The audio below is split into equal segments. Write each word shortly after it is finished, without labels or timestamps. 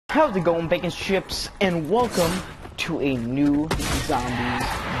How's it going, bacon ships, and welcome to a new zombies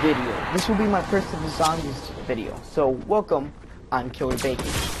video. This will be my first of the zombies video, so welcome, I'm Killer Bacon.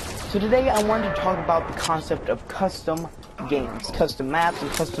 So today I wanted to talk about the concept of custom games, custom maps, and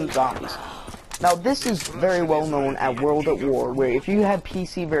custom zombies. Now this is very well known at World at War, where if you have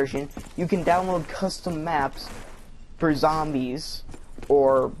PC version, you can download custom maps for zombies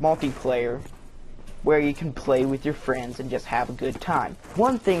or multiplayer, where you can play with your friends and just have a good time.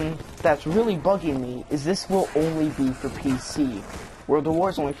 One thing that's really bugging me is this will only be for PC. World at War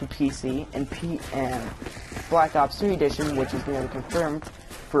is only for PC, and Black Ops 3 Edition, which is nearly confirmed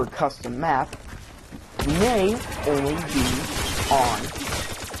for a custom map, may only be on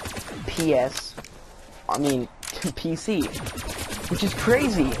PC, which is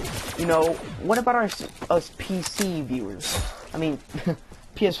crazy. You know, what about us PC viewers? I mean,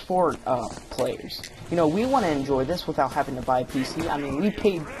 ps4 players. You know, we want to enjoy this without having to buy a PC. I mean, we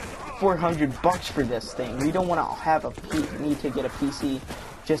paid $400 for this thing. We don't want to need to get a PC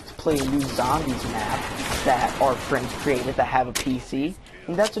just to play a new zombies map that our friends created that have a PC,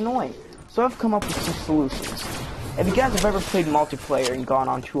 and that's annoying. So I've come up with some solutions. If you guys have ever played multiplayer and gone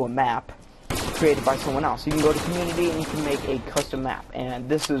onto a map created by someone else, you can go to community and you can make a custom map, and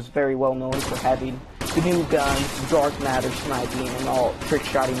this is very well known for having the new guns, dark matter, sniping, and all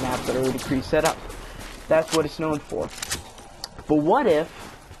trick-shotting maps that are already pre-set up. That's what it's known for. But what if,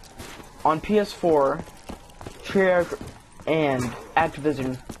 on PS4, Treyarch and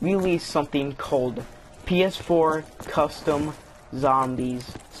Activision released something called PS4 Custom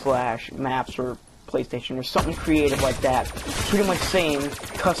Zombies / Maps or PlayStation or something creative like that? Pretty much saying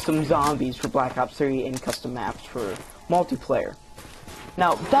custom zombies for Black Ops 3 and custom maps for multiplayer.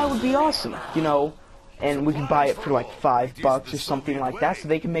 Now, that would be awesome, you know, and we can buy it for like $5 or something like that, so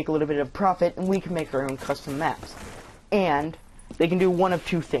they can make a little bit of profit, and we can make our own custom maps. And they can do one of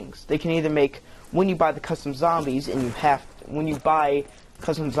two things. They can either make, when you buy the custom zombies, and when you buy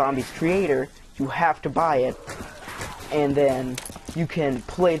custom zombies creator, you have to buy it, and then you can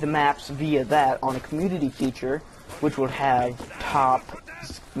play the maps via that on a community feature, which would have top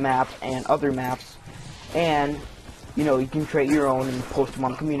maps and other maps, and you know, you can create your own and post them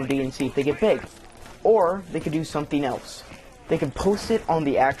on the community and see if they get big. Or they could do something else. They can post it on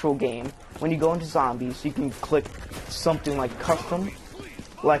the actual game. When you go into zombies, you can click something like custom,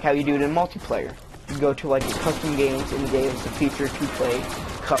 like how you do it in multiplayer. You go to like the custom games, and there's a feature to play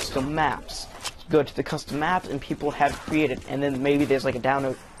custom maps. You go to the custom maps, and people have created, and then maybe there's like a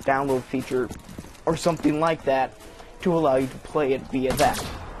download feature or something like that to allow you to play it via that,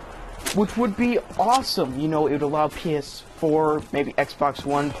 which would be awesome. You know, it would allow PS4, maybe Xbox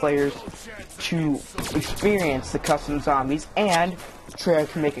One players to experience the custom zombies, and Treyarch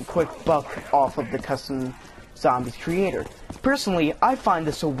can make a quick buck off of the custom zombies creator. Personally, I find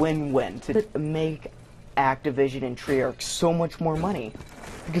this a win-win to make Activision and Treyarch so much more money,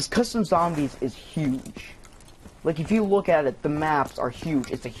 because custom zombies is huge. Like, if you look at it, the maps are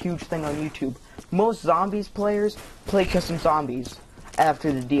huge. It's a huge thing on YouTube. Most zombies players play custom zombies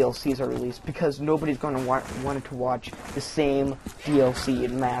after the DLCs are released, because nobody's going to want to watch the same DLC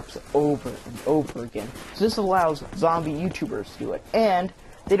and maps over and over again. So this allows zombie YouTubers to do it, and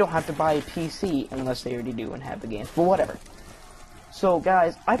they don't have to buy a PC unless they already do and have the games, but whatever. So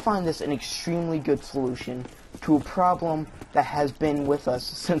guys, I find this an extremely good solution to a problem that has been with us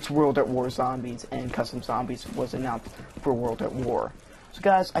since World at War Zombies and Custom Zombies was announced for World at War. So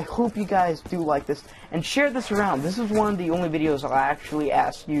guys, I hope you guys do like this, and share this around. This is one of the only videos I actually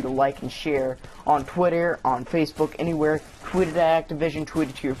ask you to like and share on Twitter, on Facebook, anywhere. Tweet it at Activision, tweet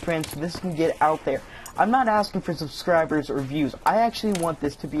it to your friends, so this can get out there. I'm not asking for subscribers or views. I actually want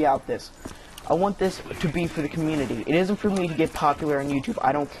this to be out there. I want this to be for the community. It isn't for me to get popular on YouTube.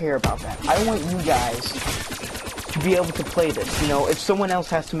 I don't care about that. I want you guys to be able to play this. You know, if someone else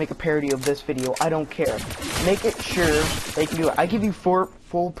has to make a parody of this video, I don't care. Make it sure they can do it. I give you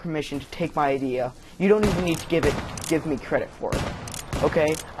full permission to take my idea. You don't even need to give me credit for it.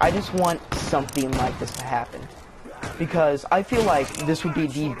 Okay? I just want something like this to happen, because I feel like this would be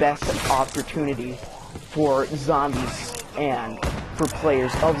the best opportunity for zombies and for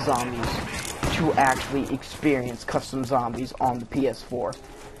players of zombies to actually experience custom zombies on the PS4.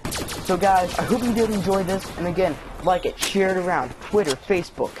 So guys, I hope you did enjoy this, and again, like it, share it around, Twitter,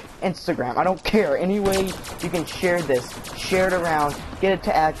 Facebook, Instagram, I don't care, any way you can share this, share it around, get it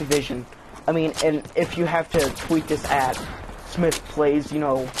to Activision. I mean, and if you have to tweet this at Smith Plays, you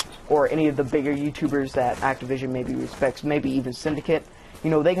know, or any of the bigger YouTubers that Activision maybe respects, maybe even Syndicate, you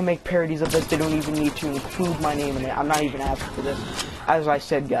know, they can make parodies of this. They don't even need to include my name in it. I'm not even asking for this. As I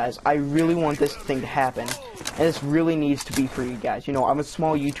said, guys, I really want this thing to happen. And this really needs to be for you guys. You know, I'm a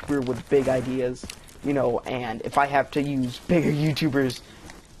small YouTuber with big ideas, you know, and if I have to use bigger YouTubers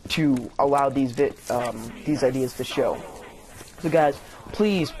to allow these ideas to show. So guys,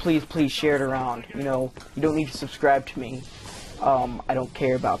 please share it around. You know, you don't need to subscribe to me. I don't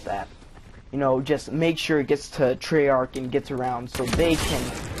care about that. You know, just make sure it gets to Treyarch and gets around so they can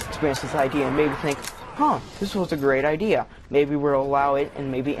experience this idea and maybe think, huh, this was a great idea. Maybe we'll allow it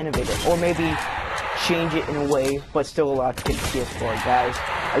and maybe innovate it. Or maybe change it in a way, but still allow it to get PS4, guys.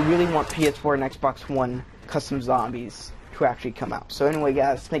 I really want PS4 and Xbox One custom zombies to actually come out. So anyway,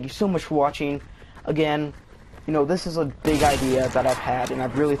 guys, thank you so much for watching. Again, you know, this is a big idea that I've had and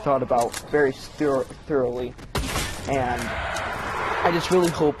I've really thought about very thoroughly. And I just really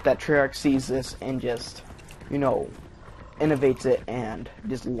hope that Treyarch sees this and just, you know, innovates it and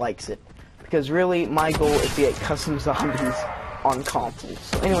just likes it. Because really, my goal is to get custom zombies on consoles.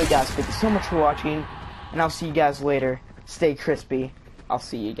 So anyway, guys, thank you so much for watching, and I'll see you guys later. Stay crispy. I'll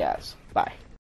see you guys. Bye.